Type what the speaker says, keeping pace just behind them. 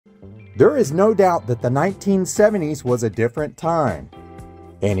There is no doubt that the 1970s was a different time.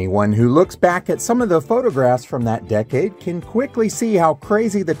 Anyone who looks back at some of the photographs from that decade can quickly see how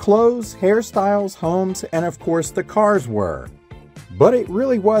crazy the clothes, hairstyles, homes, and of course the cars were. But it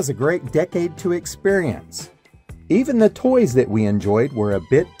really was a great decade to experience. Even the toys that we enjoyed were a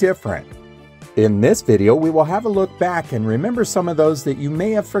bit different. In this video, we will have a look back and remember some of those that you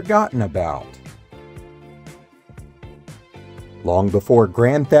may have forgotten about. Long before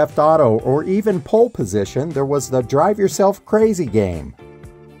Grand Theft Auto or even Pole Position, there was the Drive Yourself Crazy game.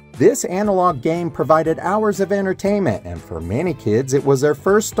 This analog game provided hours of entertainment, and for many kids it was their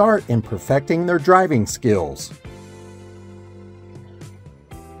first start in perfecting their driving skills.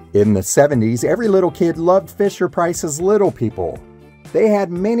 In the 70s, every little kid loved Fisher-Price's Little People. They had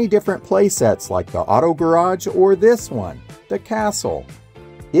many different play sets like the Auto Garage or this one, the Castle.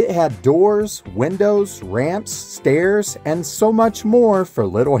 It had doors, windows, ramps, stairs, and so much more for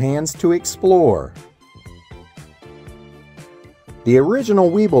little hands to explore. The original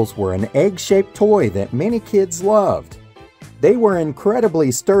Weebles were an egg-shaped toy that many kids loved. They were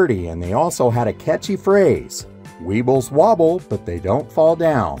incredibly sturdy, and they also had a catchy phrase, "Weebles wobble, but they don't fall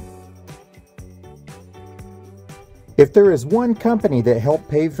down." If there is one company that helped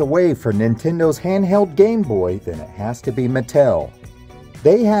pave the way for Nintendo's handheld Game Boy, then it has to be Mattel.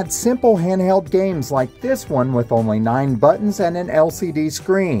 They had simple handheld games like this one with only 9 buttons and an LCD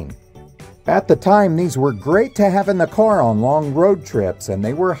screen. At the time, these were great to have in the car on long road trips, and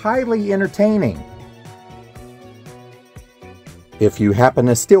they were highly entertaining. If you happen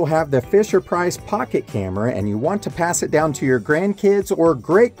to still have the Fisher-Price pocket camera and you want to pass it down to your grandkids or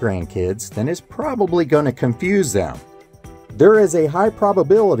great-grandkids, then it's probably going to confuse them. There is a high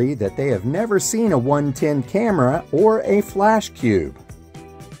probability that they have never seen a 110 camera or a flash cube.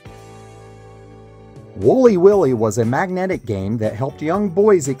 Wooly Willy was a magnetic game that helped young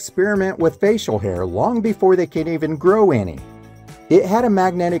boys experiment with facial hair long before they could even grow any. It had a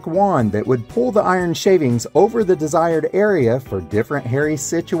magnetic wand that would pull the iron shavings over the desired area for different hairy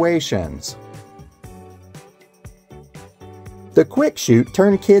situations. The Quick Shoot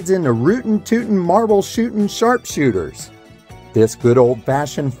turned kids into rootin' tootin' marble shootin' sharpshooters. This good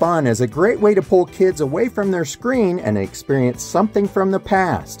old-fashioned fun is a great way to pull kids away from their screen and experience something from the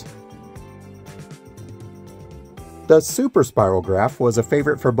past. The Super Spirograph was a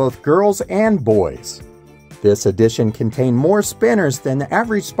favorite for both girls and boys. This edition contained more spinners than the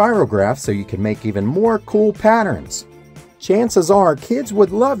average spirograph, so you can make even more cool patterns. Chances are kids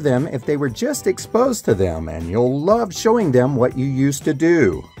would love them if they were just exposed to them, and you'll love showing them what you used to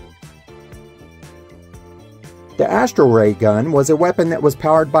do. The Astro Ray gun was a weapon that was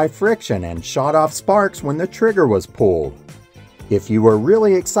powered by friction and shot off sparks when the trigger was pulled. If you were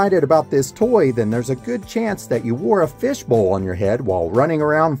really excited about this toy, then there's a good chance that you wore a fishbowl on your head while running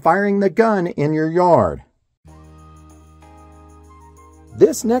around firing the gun in your yard.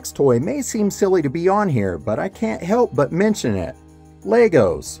 This next toy may seem silly to be on here, but I can't help but mention it.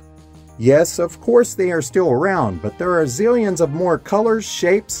 Legos. Yes, of course they are still around, but there are zillions of more colors,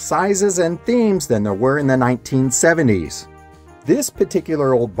 shapes, sizes, and themes than there were in the 1970s. This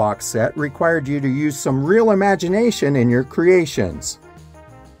particular old box set required you to use some real imagination in your creations.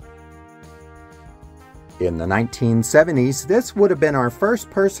 In the 1970s, this would have been our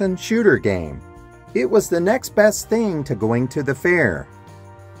first-person shooter game. It was the next best thing to going to the fair.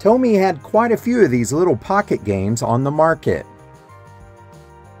 Tomy had quite a few of these little pocket games on the market.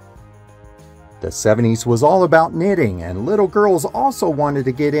 The 70s was all about knitting, and little girls also wanted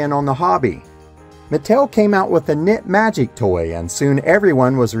to get in on the hobby. Mattel came out with the Knit Magic toy, and soon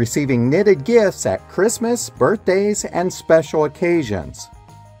everyone was receiving knitted gifts at Christmas, birthdays, and special occasions.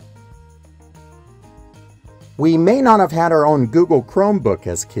 We may not have had our own Google Chromebook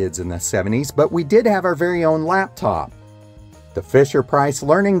as kids in the 70s, but we did have our very own laptop. The Fisher-Price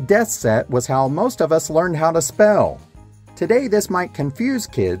Learning Desk Set was how most of us learned how to spell. Today this might confuse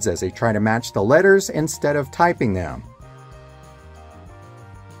kids as they try to match the letters instead of typing them.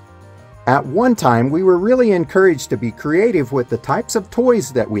 At one time, we were really encouraged to be creative with the types of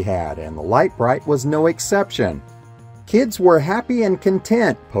toys that we had, and the Lite-Brite was no exception. Kids were happy and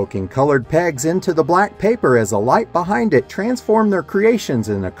content poking colored pegs into the black paper as the light behind it transformed their creations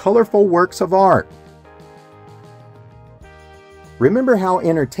into colorful works of art. Remember how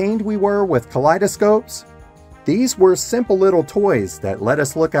entertained we were with kaleidoscopes? These were simple little toys that let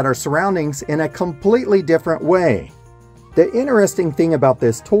us look at our surroundings in a completely different way. The interesting thing about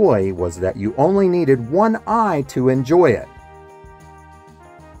this toy was that you only needed one eye to enjoy it.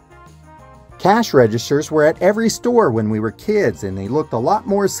 Cash registers were at every store when we were kids, and they looked a lot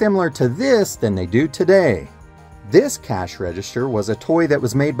more similar to this than they do today. This cash register was a toy that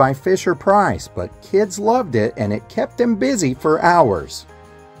was made by Fisher-Price, but kids loved it and it kept them busy for hours.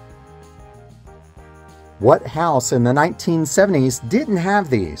 What house in the 1970s didn't have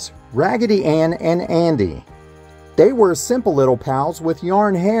these? Raggedy Ann and Andy. They were simple little pals with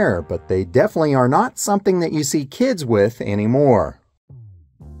yarn hair, but they definitely are not something that you see kids with anymore.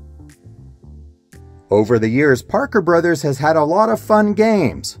 Over the years, Parker Brothers has had a lot of fun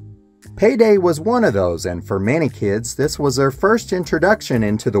games. Payday was one of those, and for many kids, this was their first introduction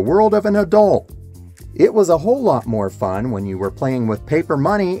into the world of an adult. It was a whole lot more fun when you were playing with paper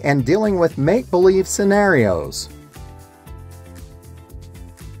money and dealing with make-believe scenarios.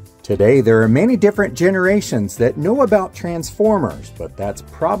 Today, there are many different generations that know about Transformers, but that's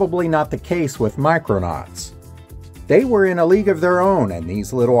probably not the case with Micronauts. They were in a league of their own, and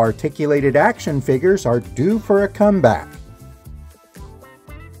these little articulated action figures are due for a comeback.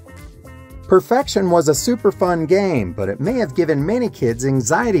 Perfection was a super fun game, but it may have given many kids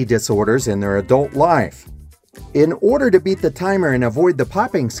anxiety disorders in their adult life. In order to beat the timer and avoid the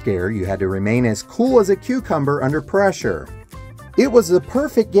popping scare, you had to remain as cool as a cucumber under pressure. It was the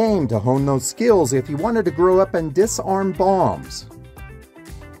perfect game to hone those skills if you wanted to grow up and disarm bombs.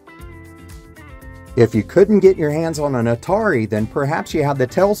 If you couldn't get your hands on an Atari, then perhaps you had the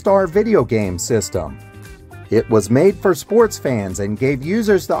Telstar video game system. It was made for sports fans and gave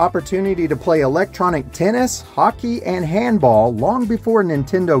users the opportunity to play electronic tennis, hockey, and handball long before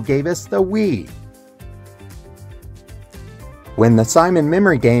Nintendo gave us the Wii. When the Simon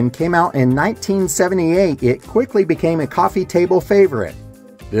Memory game came out in 1978, it quickly became a coffee table favorite.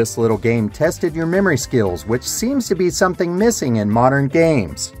 This little game tested your memory skills, which seems to be something missing in modern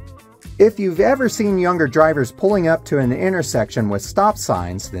games. If you've ever seen younger drivers pulling up to an intersection with stop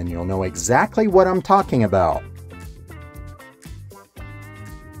signs, then you'll know exactly what I'm talking about.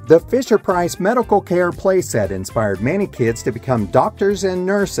 The Fisher-Price Medical Care playset inspired many kids to become doctors and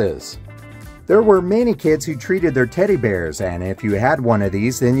nurses. There were many kids who treated their teddy bears, and if you had one of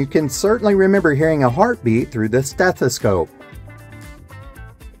these, then you can certainly remember hearing a heartbeat through the stethoscope.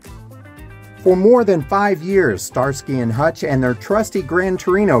 For more than 5 years, Starsky and Hutch and their trusty Gran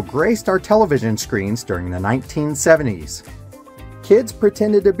Torino graced our television screens during the 1970s. Kids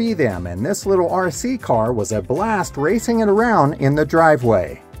pretended to be them, and this little RC car was a blast racing it around in the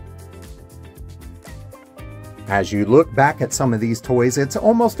driveway. As you look back at some of these toys, it's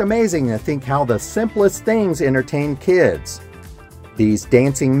almost amazing to think how the simplest things entertained kids. These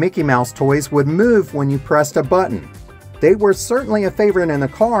dancing Mickey Mouse toys would move when you pressed a button. They were certainly a favorite in the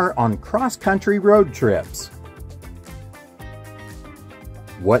car on cross-country road trips.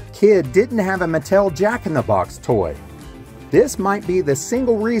 What kid didn't have a Mattel Jack-in-the-Box toy? This might be the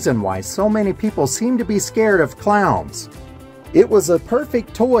single reason why so many people seem to be scared of clowns. It was a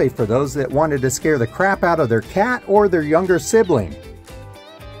perfect toy for those that wanted to scare the crap out of their cat or their younger sibling.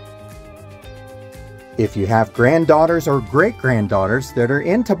 If you have granddaughters or great-granddaughters that are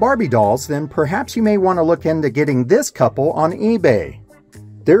into Barbie dolls, then perhaps you may want to look into getting this couple on eBay.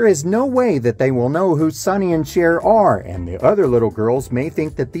 There is no way that they will know who Sonny and Cher are, and the other little girls may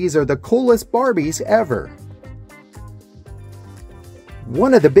think that these are the coolest Barbies ever.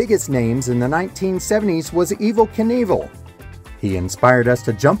 One of the biggest names in the 1970s was Evel Knievel. He inspired us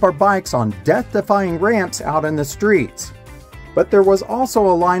to jump our bikes on death-defying ramps out in the streets. But there was also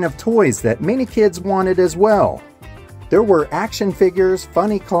a line of toys that many kids wanted as well. There were action figures,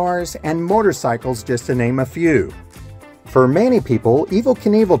 funny cars, and motorcycles, just to name a few. For many people, Evel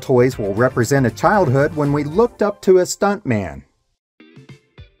Knievel toys will represent a childhood when we looked up to a stuntman.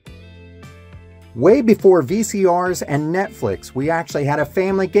 Way before VCRs and Netflix, we actually had a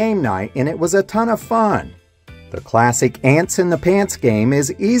family game night, and it was a ton of fun. The classic Ants in the Pants game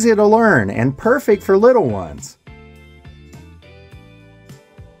is easy to learn and perfect for little ones.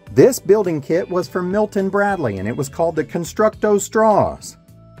 This building kit was from Milton Bradley, and it was called the Constructo Straws.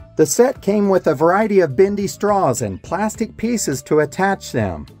 The set came with a variety of bendy straws and plastic pieces to attach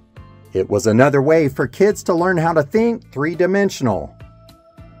them. It was another way for kids to learn how to think three-dimensional.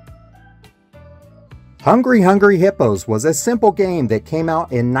 Hungry Hungry Hippos was a simple game that came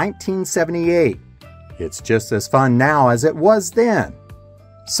out in 1978. It's just as fun now as it was then.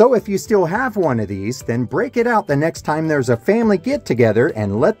 So if you still have one of these, then break it out the next time there's a family get-together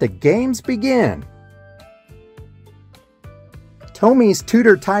and let the games begin. Tommy's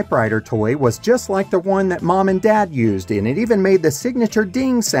Tudor typewriter toy was just like the one that Mom and Dad used, and it even made the signature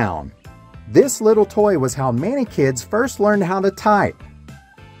ding sound. This little toy was how many kids first learned how to type.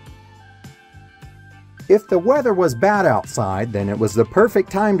 If the weather was bad outside, then it was the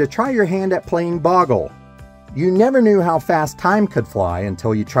perfect time to try your hand at playing Boggle. You never knew how fast time could fly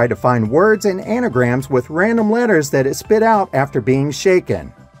until you tried to find words and anagrams with random letters that it spit out after being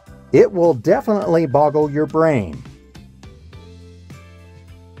shaken. It will definitely boggle your brain.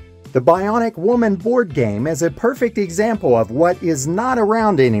 The Bionic Woman board game is a perfect example of what is not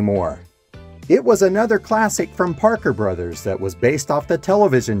around anymore. It was another classic from Parker Brothers that was based off the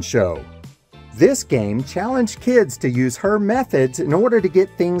television show. This game challenged kids to use her methods in order to get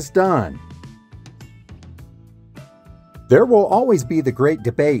things done. There will always be the great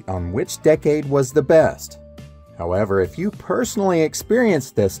debate on which decade was the best. However, if you personally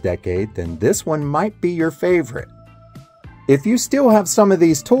experienced this decade, then this one might be your favorite. If you still have some of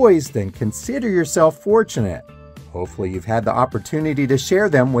these toys, then consider yourself fortunate. Hopefully you've had the opportunity to share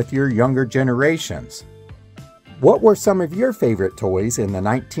them with your younger generations. What were some of your favorite toys in the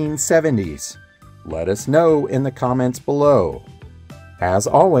 1970s? Let us know in the comments below. As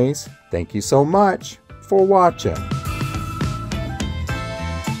always, thank you so much for watching.